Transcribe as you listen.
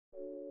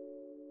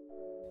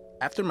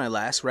After my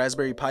last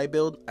Raspberry Pi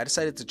build, I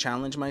decided to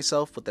challenge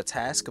myself with the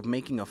task of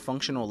making a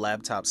functional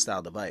laptop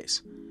style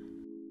device.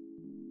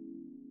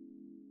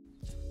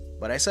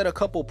 But I set a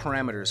couple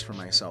parameters for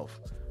myself.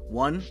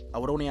 1, I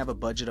would only have a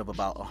budget of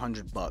about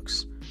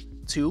 $100.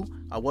 2,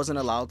 I wasn't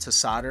allowed to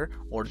solder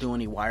or do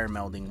any wire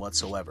melding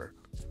whatsoever.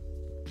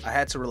 I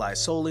had to rely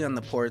solely on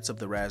the ports of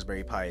the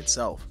Raspberry Pi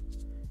itself.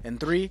 And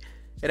 3,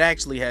 it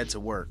actually had to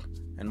work,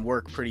 and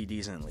work pretty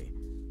decently.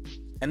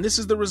 And this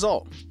is the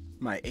result,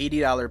 my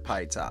 $80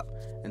 Pi top.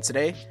 And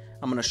today,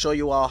 I'm going to show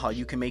you all how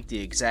you can make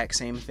the exact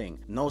same thing.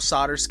 No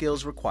solder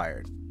skills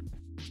required.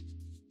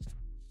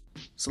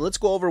 So let's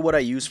go over what I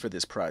use for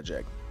this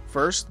project.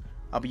 First,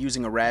 I'll be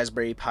using a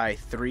Raspberry Pi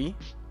 3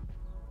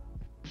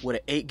 with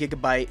an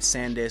 8GB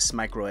SanDisk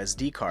micro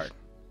SD card.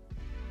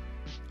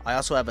 I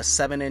also have a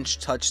 7-inch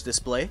touch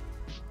display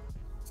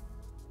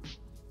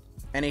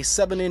and a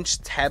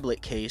 7-inch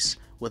tablet case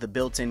with a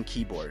built-in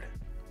keyboard.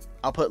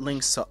 I'll put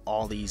links to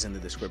all these in the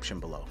description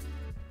below.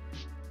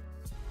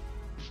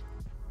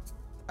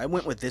 I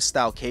went with this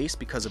style case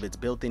because of its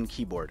built-in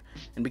keyboard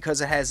and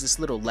because it has this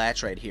little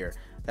latch right here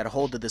that'll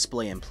hold the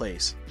display in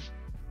place.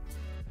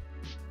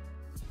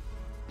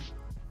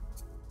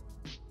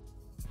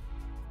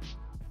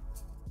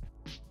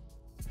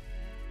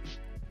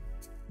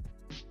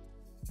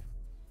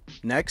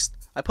 Next,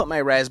 I put my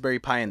Raspberry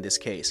Pi in this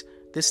case.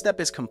 This step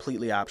is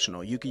completely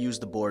optional. You can use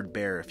the board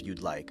bare if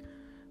you'd like.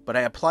 But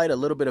I applied a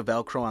little bit of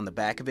Velcro on the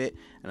back of it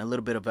and a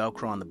little bit of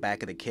Velcro on the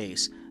back of the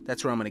case.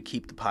 That's where I'm going to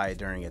keep the Pi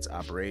during its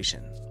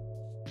operation.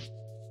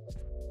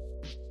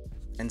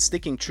 And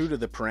sticking true to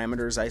the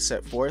parameters I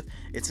set forth,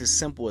 it's as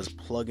simple as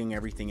plugging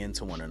everything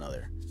into one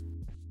another.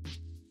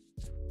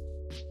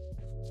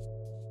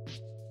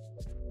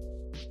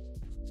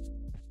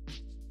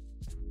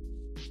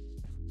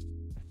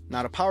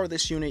 Now to power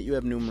this unit, you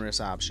have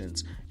numerous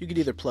options. You could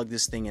either plug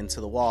this thing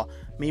into the wall.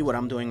 Me, what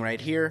I'm doing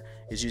right here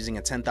is using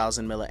a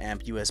 10,000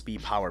 milliamp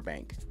USB power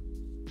bank.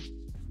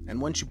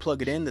 And once you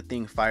plug it in, the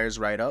thing fires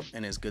right up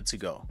and is good to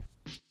go.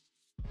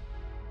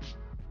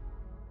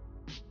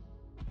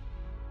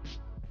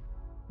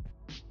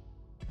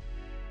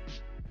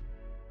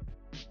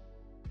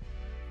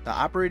 The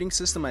operating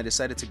system I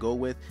decided to go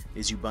with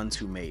is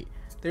Ubuntu Mate.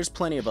 There's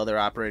plenty of other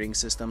operating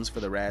systems for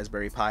the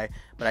Raspberry Pi,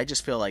 but I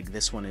just feel like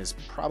this one is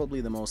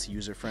probably the most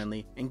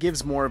user-friendly and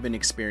gives more of an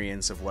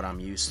experience of what I'm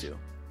used to.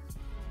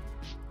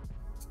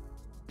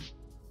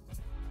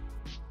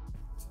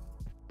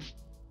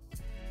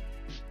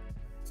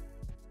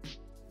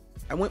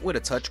 I went with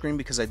a touchscreen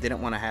because I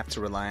didn't want to have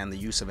to rely on the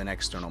use of an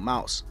external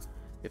mouse.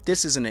 If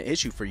this isn't an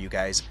issue for you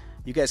guys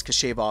could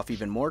shave off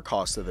even more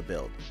cost of the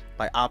build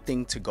by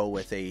opting to go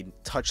with a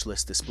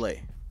touchless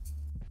display.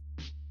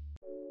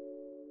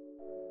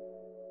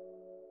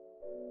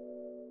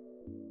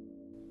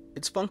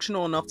 It's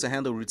functional enough to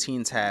handle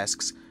routine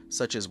tasks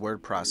such as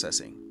word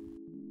processing.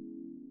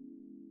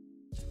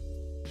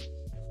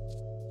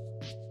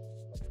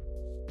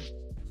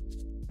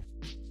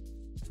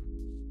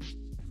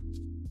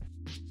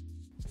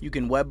 You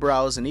can web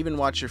browse and even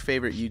watch your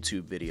favorite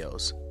YouTube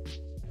videos.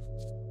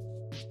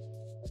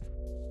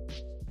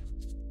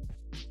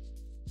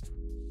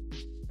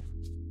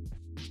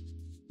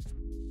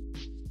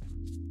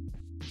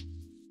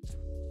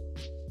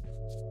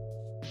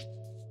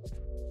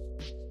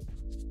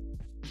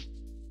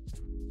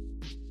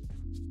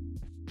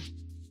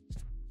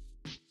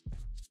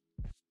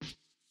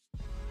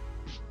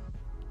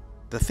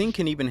 The thing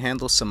can even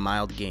handle some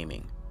mild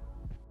gaming.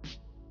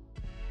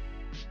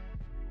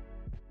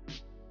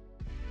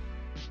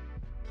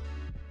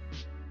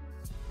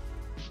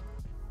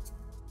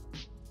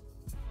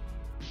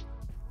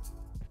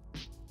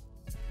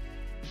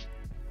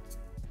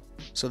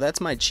 So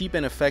that's my cheap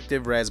and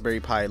effective Raspberry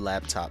Pi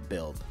laptop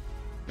build.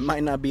 It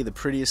might not be the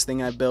prettiest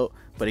thing I've built,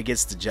 but it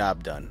gets the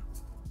job done.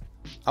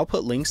 I'll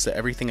put links to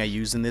everything I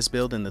use in this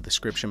build in the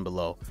description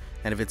below,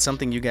 and if it's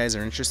something you guys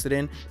are interested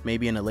in,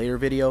 maybe in a later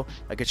video,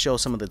 I could show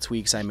some of the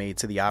tweaks I made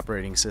to the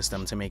operating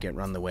system to make it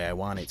run the way I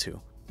want it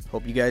to.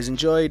 Hope you guys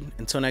enjoyed.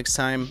 Until next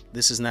time,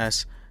 this is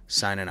Ness,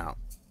 signing out.